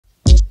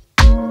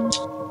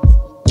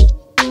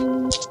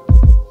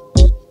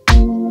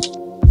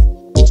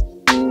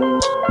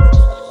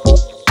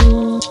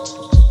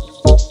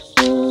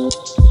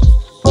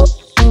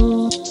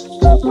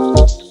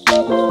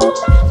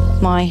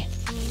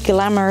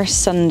our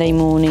Sunday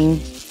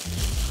morning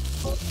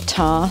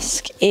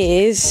task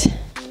is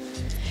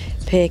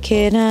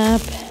picking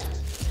up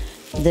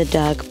the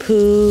dog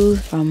poo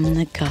from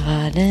the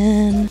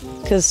garden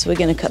because we're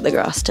going to cut the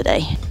grass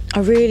today.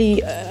 I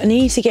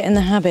need to get in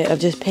the habit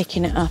of just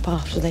picking it up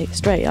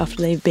straight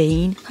after they've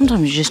been.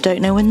 Sometimes you just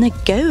don't know when they're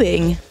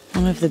going.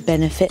 One of the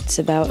benefits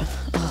about,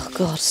 oh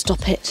God,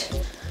 stop it.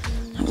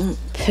 I want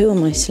poo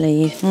on my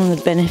sleeve. One of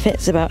the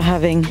benefits about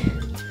having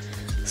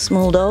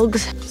small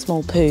dogs,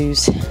 small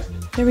poos,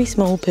 very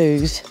small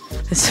poos.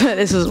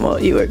 This is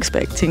what you were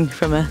expecting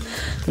from a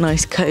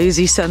nice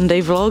cozy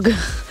Sunday vlog.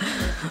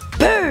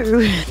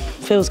 Boo!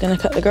 Phil's gonna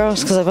cut the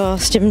grass because I've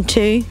asked him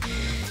to.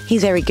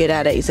 He's very good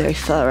at it, he's very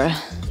thorough.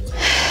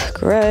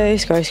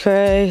 Gross, gross,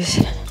 gross.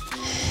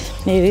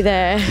 Nearly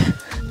there.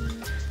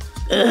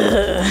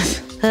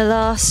 Ugh. The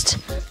last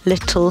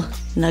little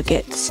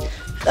nuggets.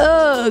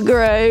 Oh,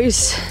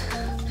 gross.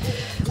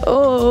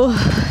 Oh.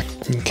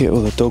 Get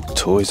all the dog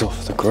toys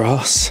off the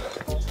grass.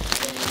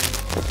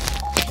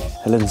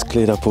 Helen's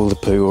cleared up all the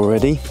poo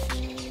already,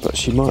 but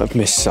she might have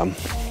missed some.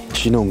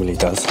 She normally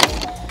does.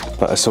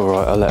 But it's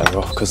alright, I'll let her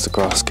off because the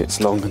grass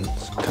gets long and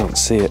can't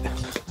see it.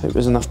 Hope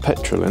there's enough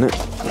petrol in it.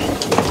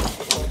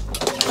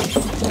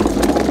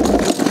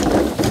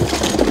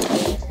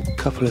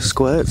 Couple of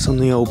squirts on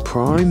the old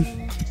prime.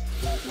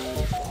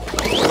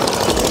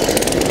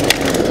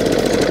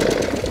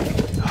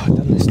 Oh, I've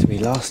done this to me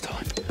last time.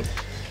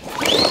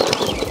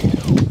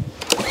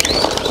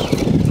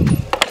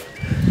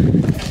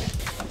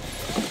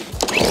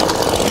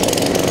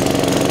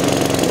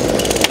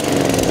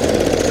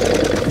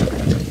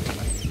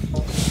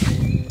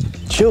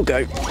 She'll go.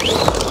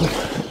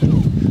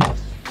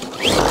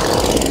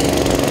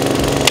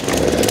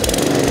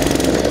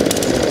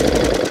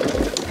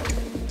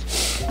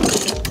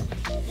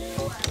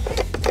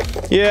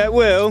 Yeah, it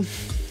will.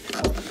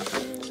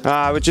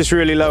 We're just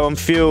really low on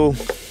fuel.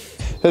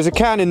 There's a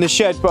can in the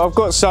shed, but I've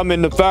got some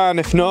in the van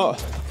if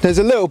not. There's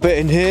a little bit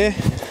in here.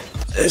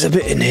 There's a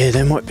bit in here,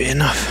 there might be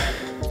enough.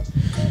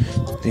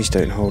 These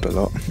don't hold a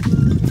lot.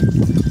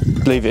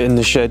 Leave it in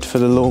the shed for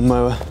the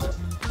lawnmower.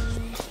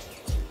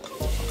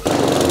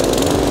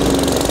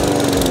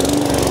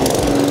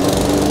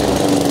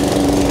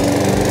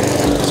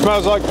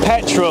 Smells like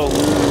petrol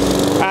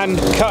and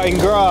cutting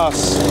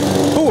grass.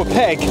 Oh, a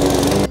peg.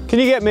 Can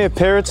you get me a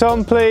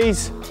Piriton,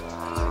 please?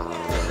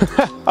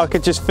 I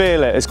could just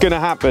feel it. It's going to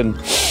happen.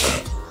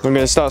 I'm going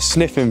to start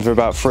sniffing for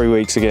about 3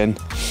 weeks again.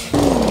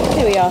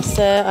 Here we are,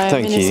 sir. I am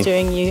Thank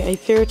administering you a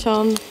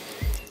Piriton,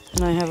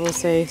 and I have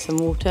also some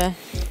water.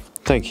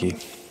 Thank you.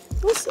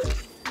 What's it?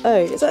 Oh,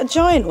 is that a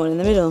giant one in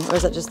the middle, or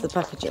is that just the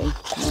packaging?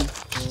 No.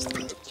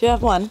 Do you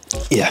have one?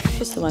 Yeah.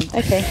 Just the one.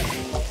 Okay.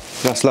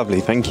 That's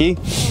lovely. Thank you.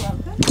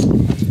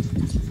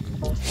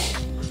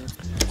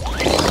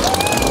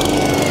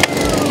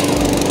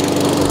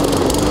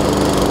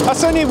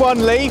 That's only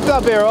one leaf,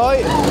 that'll be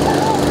alright.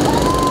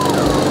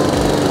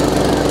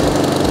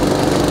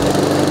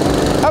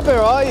 That'll be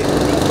alright.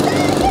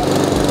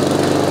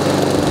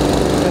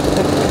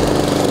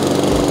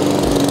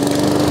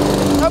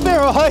 That'll be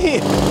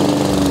alright.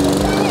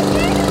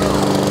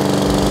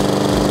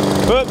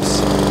 Whoops.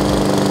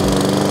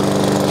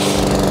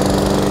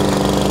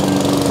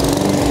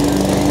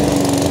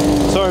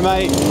 Sorry,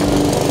 mate.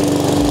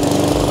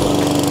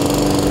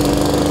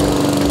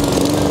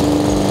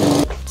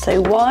 So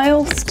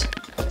whilst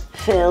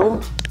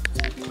Phil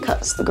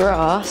cuts the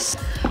grass,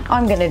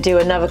 I'm going to do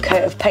another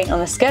coat of paint on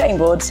the skirting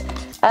boards,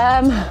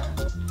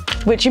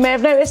 which you may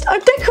have noticed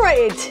I've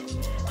decorated.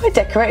 I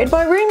decorated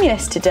my room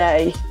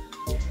yesterday.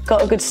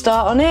 Got a good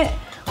start on it.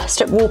 I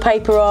stripped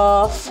wallpaper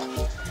off,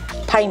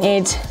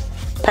 painted.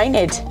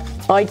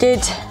 I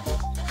did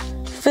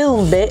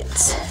film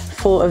bits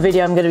for a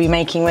video I'm going to be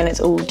making when it's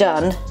all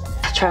done.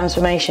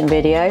 Transformation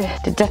video.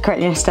 Did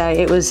decorating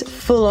yesterday. It was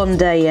full on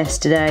day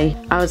yesterday.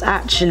 I was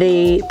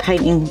actually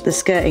painting the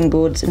skirting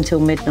boards until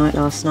midnight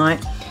last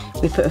night.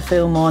 We put a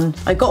film on.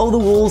 I got all the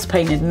walls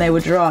painted and they were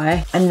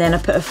dry, and then I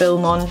put a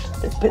film on,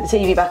 put the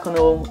TV back on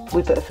the wall.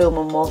 We put a film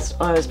on whilst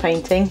I was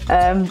painting.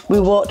 We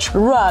watched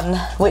Run,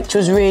 which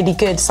was really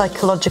good,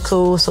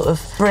 psychological sort of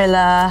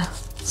thriller.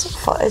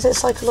 Is it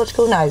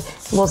psychological? No,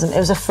 it wasn't. It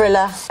was a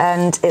thriller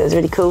and it was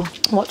really cool.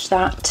 Watched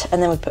that,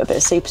 and then we put a bit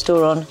of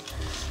Superstore on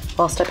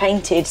whilst I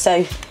painted.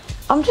 So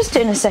I'm just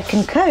doing a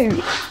second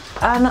coat,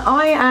 and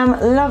I am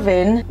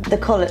loving the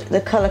colour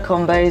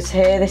combos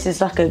here. This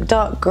is like a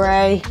dark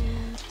grey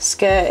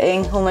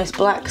skirting, almost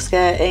black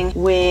skirting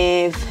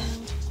with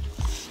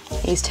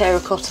these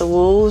terracotta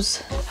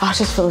walls. I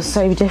just feel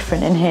so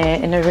different in here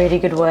in a really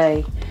good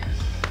way.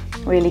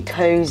 Really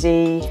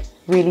cosy,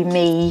 really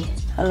me.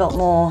 A lot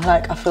more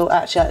like I feel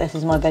actually like this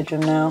is my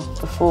bedroom now.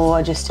 Before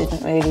I just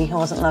I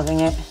wasn't loving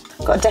it.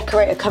 Got a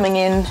decorator coming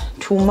in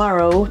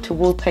tomorrow to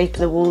wallpaper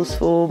the walls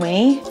for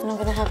me. And I'm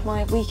gonna have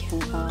my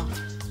weekend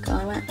bath.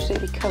 I'm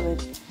absolutely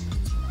covered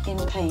in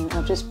paint.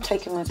 I've just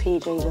taken my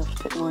PJs off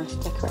to put my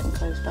decorating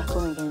clothes back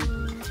on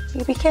again.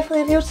 You be careful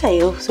with your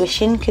tail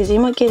swishing because you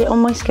might get it on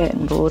my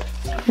skirting board.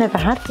 I've never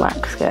had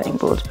black skirting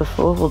boards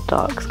before, or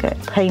dark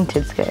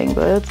painted skirting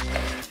boards.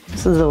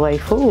 This is the way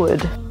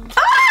forward.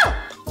 Ah!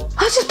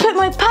 I just put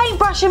my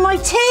paintbrush in my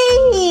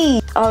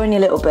tea! Oh, only a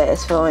little bit,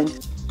 it's fine.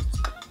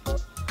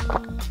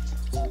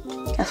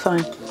 That's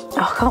fine. Oh,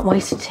 I can't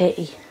waste a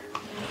tea.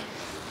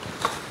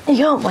 You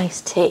can't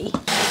waste tea.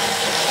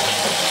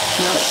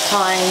 Now it's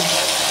time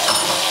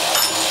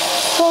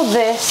for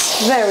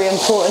this very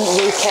important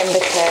weekend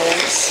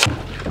occurrence.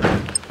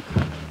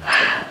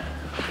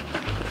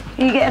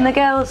 Are you getting the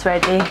girls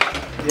ready?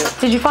 Yeah.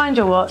 Did you find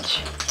your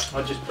watch?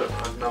 I just put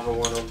another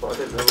one on, but I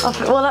didn't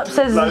know. Well,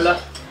 upstairs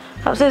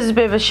is a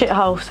bit of a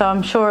shithole, so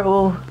I'm sure it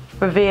will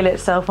reveal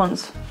itself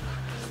once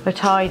we're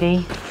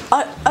tidy.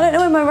 I don't know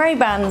where my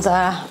Ray-Bans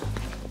are.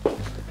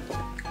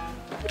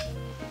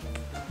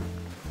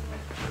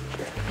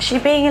 Is she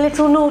being a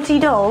little naughty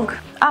dog?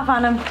 I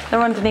found them.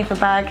 They're underneath the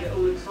bag. Get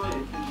all excited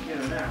to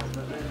get them out,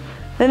 but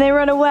Then they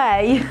run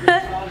away.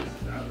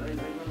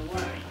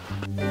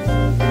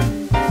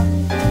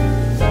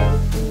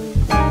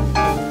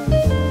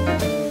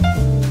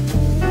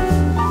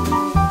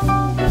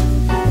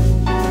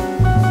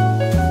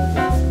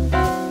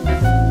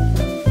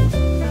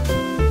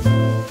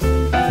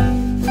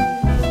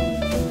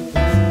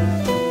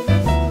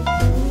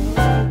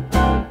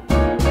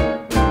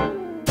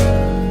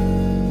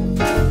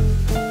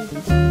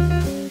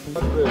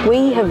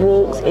 We have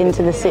walked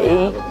into the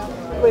city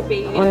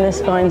on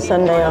this fine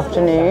Sunday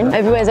afternoon.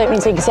 Everywhere's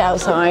opening so you can sit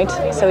outside,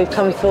 so we've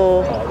come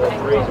for...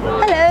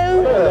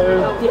 Hello!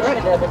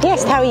 Hello!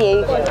 Yes, how are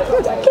you?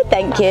 Good,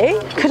 thank you.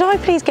 Could I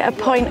please get a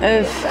pint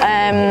of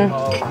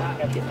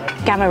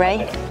Gamma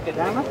Ray?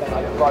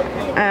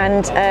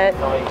 And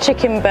a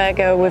chicken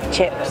burger with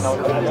chips,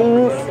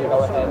 please.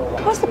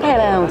 What's the pale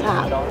ale on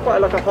tap?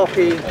 Quite like a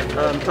hoppy,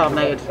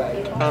 carbonated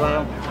pale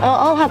ale.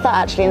 I'll have that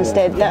actually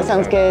instead, that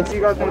sounds good. Do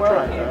you guys want to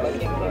try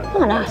it? Oh,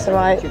 no, that's all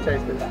right. Do you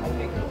taste it?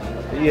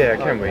 yeah,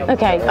 can we?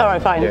 Okay, all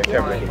right, fine. Yeah,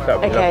 can we? That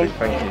would be Okay.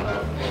 lovely, thank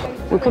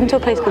you. We've come to a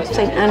place called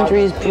St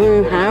Andrew's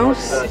Brew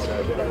House.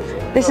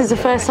 This is the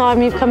first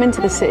time you've come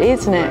into the city,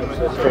 isn't it?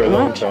 For a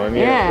long time,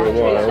 yeah, for a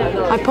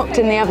while. I popped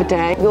in the other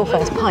day. Your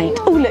first pint.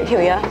 Oh, look, here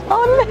we are.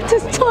 Oh, look,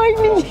 it's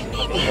tiny.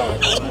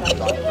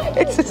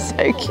 This is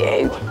so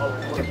cute.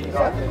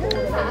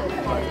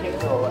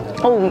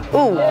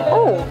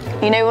 Oh.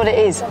 You know what it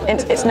is?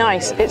 It's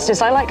nice. It's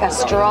just, I like a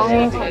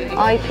strong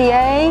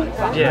IPA.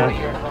 Yeah.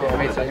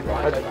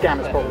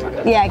 Gamma's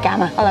popular. Yeah,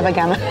 Gamma. I'll have a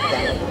Gamma.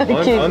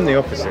 I'm the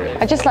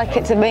opposite. I just like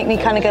it to make me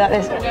kind of go like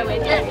this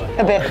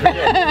a bit.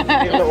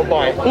 A little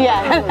bite.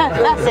 Yeah,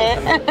 that's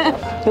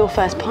it. Your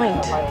first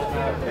pint.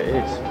 It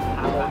is.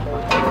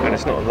 And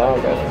it's not a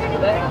lager.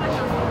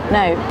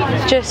 No,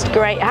 just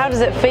great. How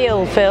does it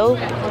feel, Phil?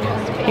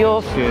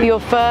 Your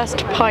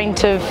first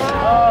pint of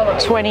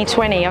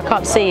 2020. I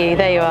can't see you.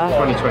 There you are.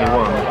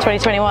 2021.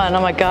 2021.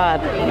 Oh my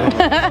God.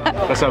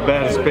 That's how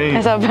bad it's been.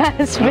 That's how bad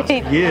it's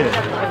been. Yeah.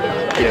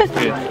 Yeah, it's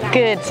good.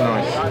 Good. It's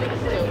nice.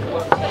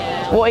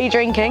 What are you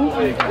drinking?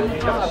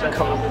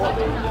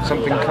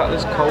 Something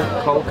cutters,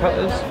 coal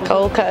cutters.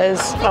 Coal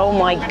cutters. Oh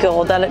my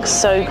God, that looks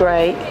so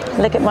great.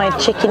 Look at my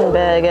chicken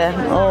burger.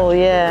 Oh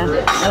yeah,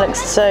 that looks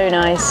so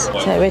nice.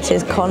 So it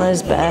is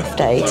Connor's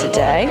birthday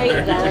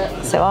today.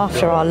 So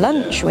after our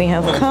lunch, we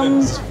have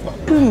come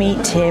to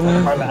meet him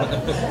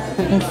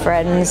and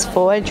friends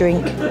for a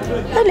drink.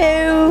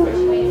 Hello.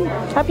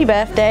 Happy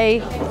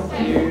birthday.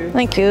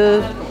 Thank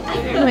you.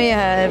 We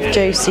have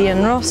Josie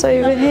and Ross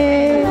over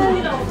here.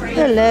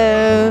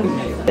 Hello.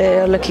 They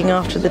are looking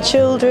after the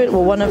children.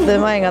 Well, one of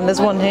them, hang on, there's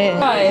one here.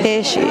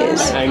 Here she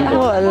is.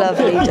 What a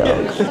lovely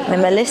dog.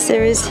 And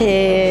Melissa is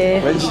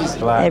here.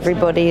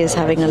 Everybody is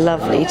having a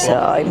lovely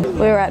time.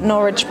 We're at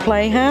Norwich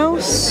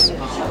Playhouse,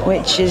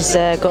 which has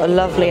got a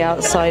lovely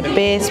outside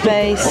beer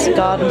space,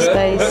 garden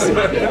space.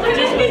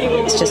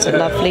 It's just a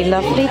lovely,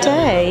 lovely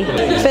day.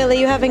 Phil, are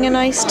you having a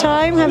nice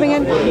time? Having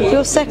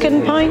your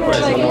second pint?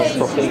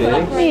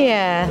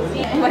 Yeah.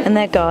 And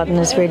their garden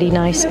is really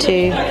nice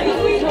too.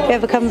 If you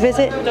ever come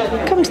visit,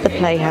 come to the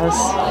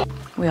Playhouse.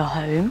 We are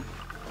home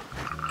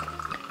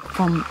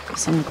from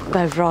some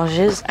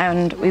beverages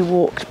and we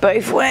walked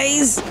both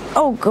ways.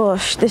 Oh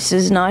gosh, this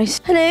is nice.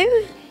 Hello?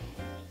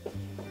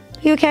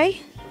 You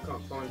okay?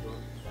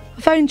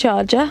 A phone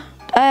charger?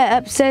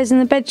 Upstairs in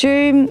the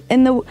bedroom,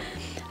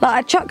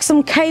 I chucked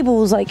some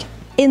cables like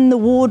in the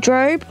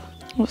wardrobe.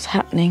 What's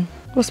happening?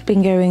 What's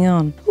been going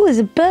on? Oh, there's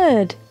a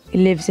bird. He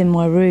lives in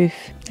my roof.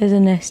 There's a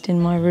nest in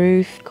my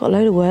roof. Got a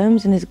load of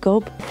worms in his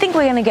gob. I think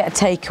we're gonna get a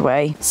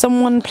takeaway.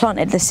 Someone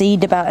planted the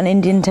seed about an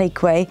Indian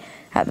takeaway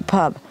at the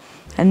pub.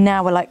 And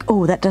now we're like,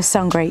 oh, that does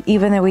sound great,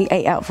 even though we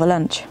ate out for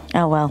lunch.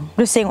 Oh well.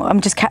 I'm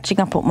just catching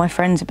up what my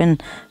friends have been,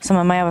 some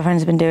of my other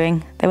friends have been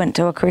doing. They went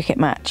to a cricket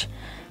match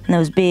and there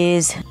was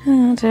beers.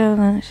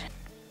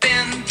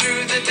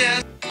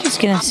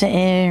 Just gonna sit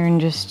here and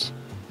just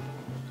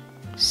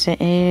sit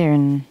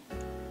here.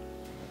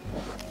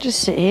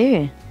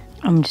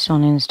 I'm just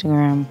on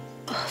Instagram.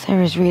 Oh,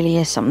 there really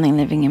is something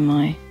living in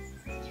my...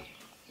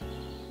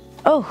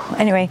 Oh,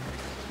 anyway,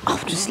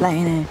 I'm just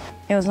laying here.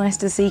 It was nice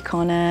to see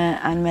Connor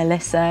and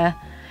Melissa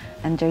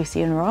and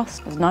Josie and Ross.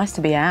 It was nice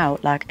to be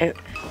out. Like, it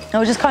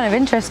was just kind of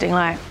interesting.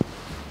 Like,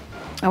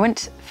 I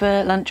went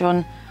for lunch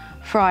on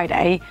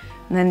Friday,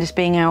 and then just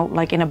being out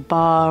like in a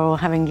bar or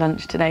having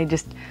lunch today,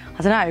 just,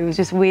 I don't know, it was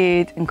just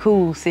weird and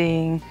cool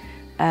seeing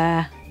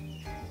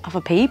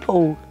other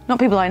people. Not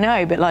people I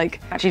know, but like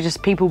actually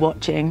just people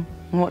watching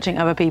and watching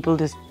other people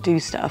just do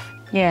stuff.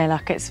 Yeah,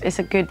 like it's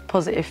a good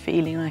positive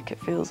feeling, like it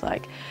feels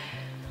like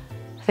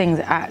things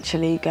are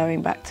actually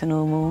going back to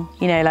normal.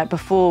 You know, like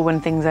before when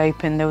things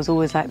opened, there was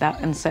always like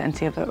that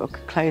uncertainty of it would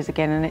close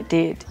again, and it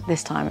did.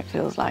 This time it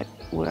feels like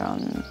we're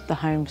on the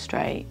home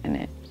straight and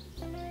it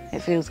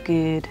feels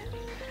good.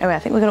 Anyway, I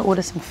think we're gonna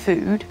order some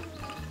food.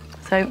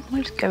 So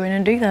we'll just go in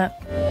and do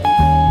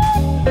that.